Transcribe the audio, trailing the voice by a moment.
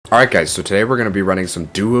Alright guys, so today we're going to be running some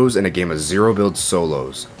duos in a game of zero build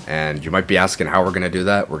solos. And you might be asking how we're going to do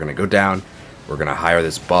that. We're going to go down, we're going to hire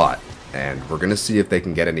this bot, and we're going to see if they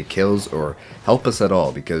can get any kills or help us at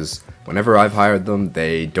all, because whenever I've hired them,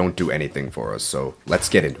 they don't do anything for us. So let's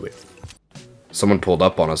get into it. Someone pulled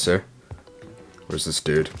up on us here. Where's this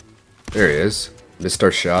dude? There he is. Missed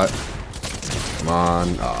our shot. Come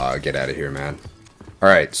on. Get out of here, man.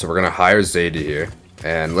 Alright, so we're going to hire Zayda here.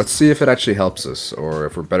 And let's see if it actually helps us, or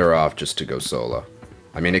if we're better off just to go solo.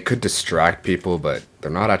 I mean, it could distract people, but they're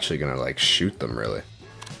not actually gonna, like, shoot them, really.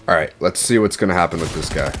 Alright, let's see what's gonna happen with this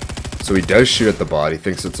guy. So he does shoot at the bot, he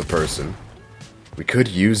thinks it's a person. We could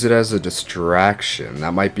use it as a distraction.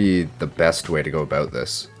 That might be the best way to go about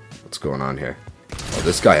this. What's going on here? Oh,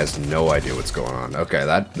 this guy has no idea what's going on. Okay,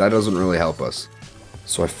 that doesn't really help us.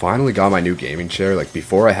 So I finally got my new gaming chair. Like,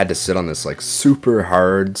 before I had to sit on this like super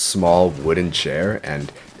hard small wooden chair,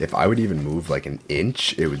 and if I would even move like an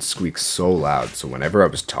inch it would squeak so loud. So whenever I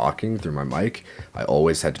was talking through my mic, I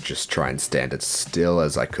always had to just try and stand as still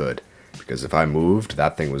as I could, because if I moved,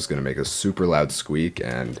 that thing was gonna make a super loud squeak,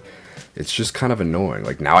 and it's just kind of annoying.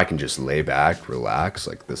 Like, now I can just lay back, relax.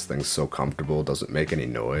 Like, this thing's so comfortable, doesn't make any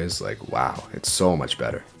noise. Like, wow, it's so much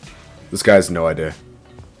better. This guy has no idea.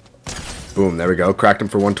 Boom, there we go. Cracked him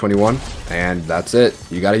for 121. And that's it.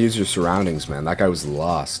 You gotta use your surroundings, man. That guy was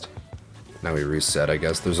lost. Now we reset, I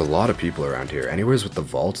guess. There's a lot of people around here. Anywheres with the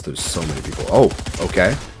vaults, there's so many people. Oh,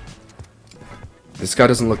 okay. This guy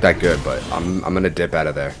doesn't look that good, but I'm gonna dip out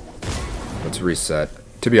of there. Let's reset.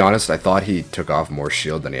 To be honest, I thought he took off more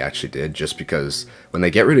shield than he actually did, just because when they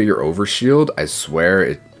get rid of your overshield, I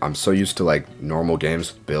swear, I'm so used to like normal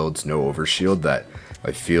games with builds, no overshield, that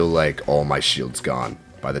I feel like all my shield's gone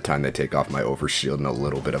by the time they take off my overshield and a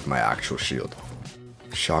little bit of my actual shield.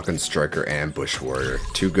 Shotgun Striker and Bush Warrior.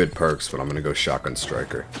 Two good perks, but I'm gonna go Shotgun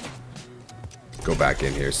Striker. Go back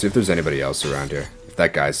in here, see if there's anybody else around here. If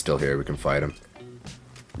that guy's still here, we can fight him.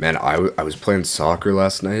 Man, I was playing soccer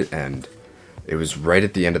last night, and it was right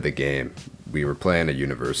at the end of the game. We were playing a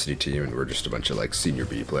university team, and we're just a bunch of like senior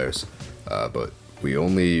B players. But we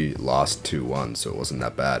only lost 2-1, so it wasn't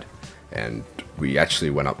that bad. And we actually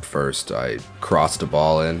went up first. I crossed a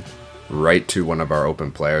ball in right to one of our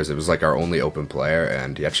open players. It was like our only open player,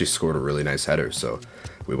 and he actually scored a really nice header. So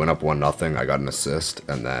we went up 1-0. I got an assist,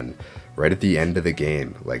 and then right at the end of the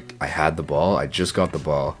game, like, I had the ball. I just got the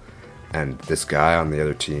ball, and this guy on the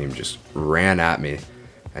other team just ran at me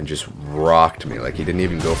and just rocked me. Like, he didn't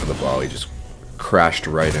even go for the ball. He just crashed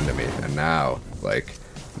right into me, and now, like,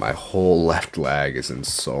 my whole left leg is in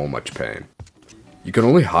so much pain. You can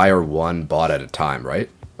only hire one bot at a time, right?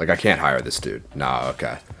 Like, I can't hire this dude. Nah,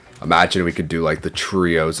 okay. Imagine we could do, like, the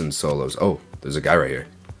trios and solos. Oh, there's a guy right here.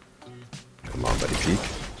 Come on, buddy, peek.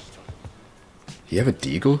 He have a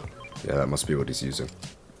deagle? Yeah, that must be what he's using.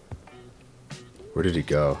 Where did he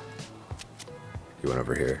go? He went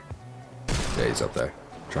over here. Yeah, he's up there.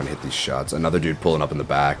 Trying to hit these shots. Another dude pulling up in the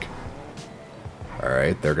back.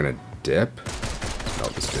 Alright, they're gonna dip.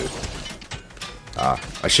 Oh, this dude.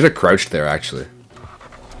 I should have crouched there, actually.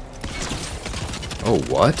 Oh,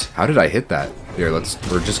 what? How did I hit that? Here,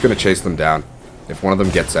 we're just gonna chase them down. If one of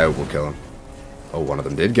them gets out, we'll kill him. Oh, one of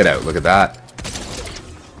them did get out. Look at that.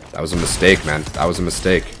 That was a mistake, man. That was a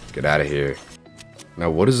mistake. Get out of here.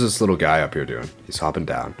 Now, what is this little guy up here doing? He's hopping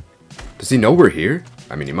down. Does he know we're here?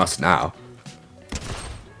 I mean, he must now.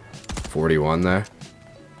 41 there.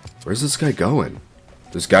 Where's this guy going?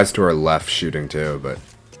 There's guys to our left shooting too, but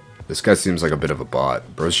this guy seems like a bit of a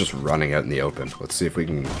bot. Bro's just running out in the open. Let's see if we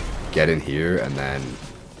can get in here, and then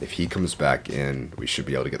if he comes back in, we should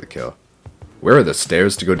be able to get the kill. Where are the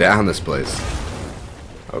stairs to go down this place?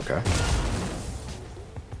 Okay.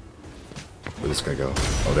 Where'd this guy go?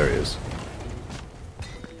 Oh, there he is.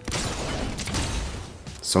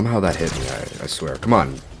 Somehow that hit me, I swear. Come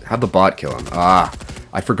on, have the bot kill him. Ah,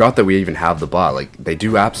 I forgot that we even have the bot. Like, they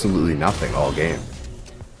do absolutely nothing all game.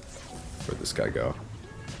 Where'd this guy go?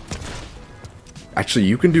 Actually,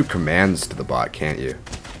 you can do commands to the bot, can't you?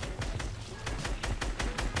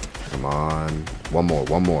 Come on. One more,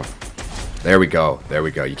 one more. There we go. There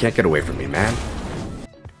we go. You can't get away from me, man.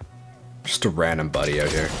 Just a random buddy out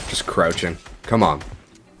here. Just crouching. Come on.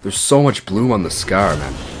 There's so much bloom on the Scar,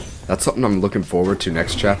 man. That's something I'm looking forward to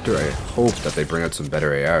next chapter. I hope that they bring out some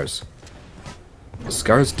better ARs. The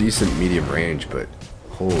Scar's decent medium range, but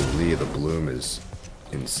holy, the bloom is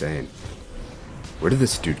insane. Where did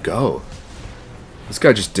this dude go? This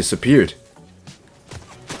guy just disappeared.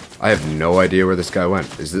 I have no idea where this guy went.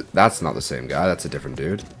 That's not the same guy. That's a different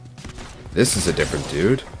dude. This is a different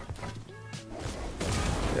dude.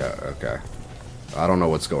 Yeah, okay. I don't know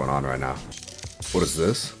what's going on right now. What is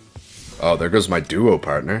this? Oh, there goes my duo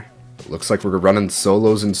partner. Looks like we're running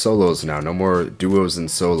solos and solos now. No more duos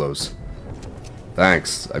and solos.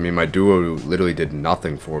 Thanks. I mean, my duo literally did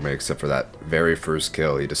nothing for me except for that very first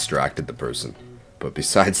kill. He distracted the person. But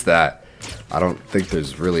besides that, I don't think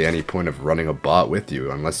there's really any point of running a bot with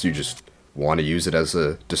you unless you just want to use it as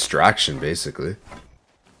a distraction, basically.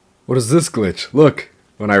 What is this glitch? Look,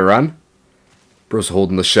 when I run, bro's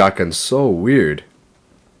holding the shotgun. So weird.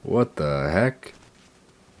 What the heck?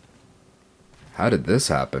 How did this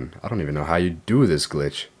happen? I don't even know how you do this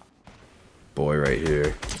glitch. Boy right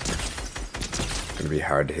here. Gonna be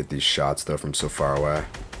hard to hit these shots though from so far away.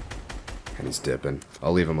 And he's dipping.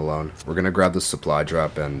 I'll leave him alone. We're gonna grab the supply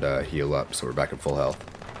drop and heal up so we're back at full health.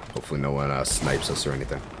 Hopefully no one snipes us or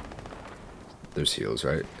anything. There's heals,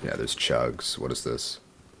 right? Yeah, there's chugs. What is this?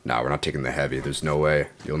 Nah, we're not taking the heavy. There's no way.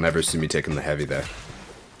 You'll never see me taking the heavy there.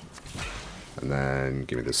 And then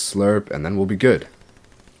give me this slurp and then we'll be good.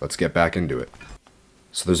 Let's get back into it.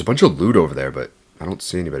 So there's a bunch of loot over there, but I don't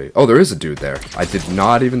see anybody. Oh, there is a dude there. I did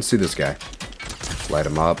not even see this guy. Light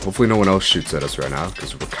him up. Hopefully no one else shoots at us right now,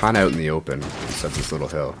 because we're kind of out in the open besides this little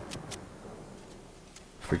hill.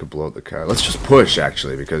 If we could blow up the car. Let's just push,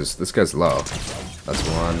 actually, because this guy's low. That's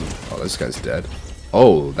one. Oh, this guy's dead.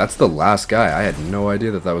 Oh, that's the last guy. I had no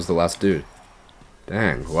idea that that was the last dude.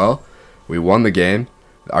 Dang. Well, we won the game.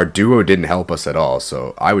 Our duo didn't help us at all,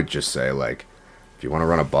 so I would just say, like, if you want to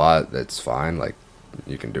run a bot, that's fine. Like,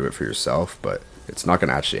 you can do it for yourself, but it's not going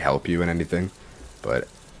to actually help you in anything. But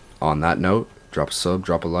on that note, drop a sub,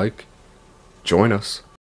 drop a like, join us.